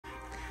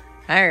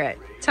All right.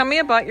 Tell me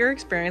about your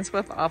experience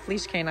with Off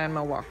Leash Canine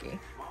Milwaukee.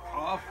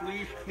 Off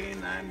Leash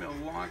Canine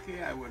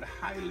Milwaukee, I would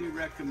highly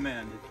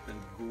recommend. It's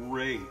been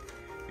great.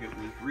 It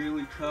was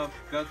really tough.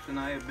 Gus and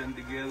I have been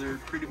together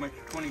pretty much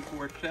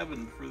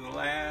 24/7 for the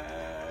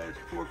last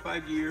 4 or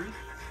 5 years.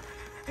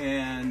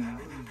 And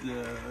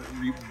the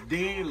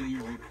daily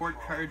report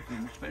cards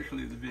and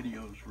especially the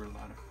videos were a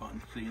lot of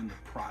fun, seeing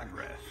the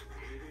progress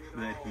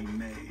that he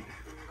made.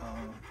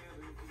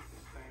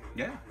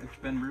 Yeah, it's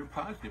been real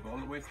positive all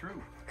the way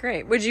through.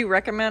 Great. Would you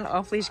recommend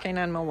Off Leash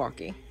Canine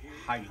Milwaukee?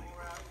 Highly.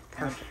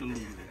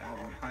 Absolutely. I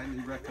would highly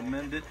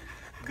recommend it.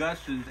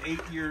 Gus is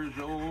 8 years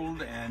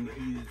old and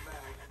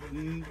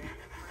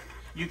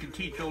you can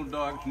teach old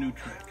dogs new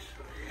tricks.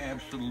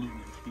 Absolutely.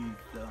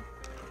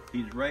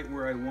 He's right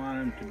where I want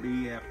him to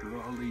be after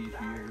all these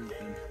years,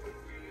 and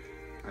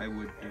I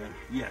would,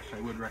 yes,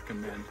 I would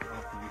recommend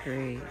Off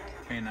Leash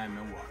Canine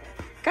Milwaukee.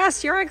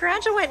 Gus, you're a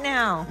graduate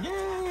now.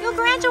 Yay! You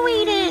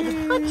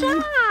graduated. Good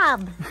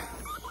job.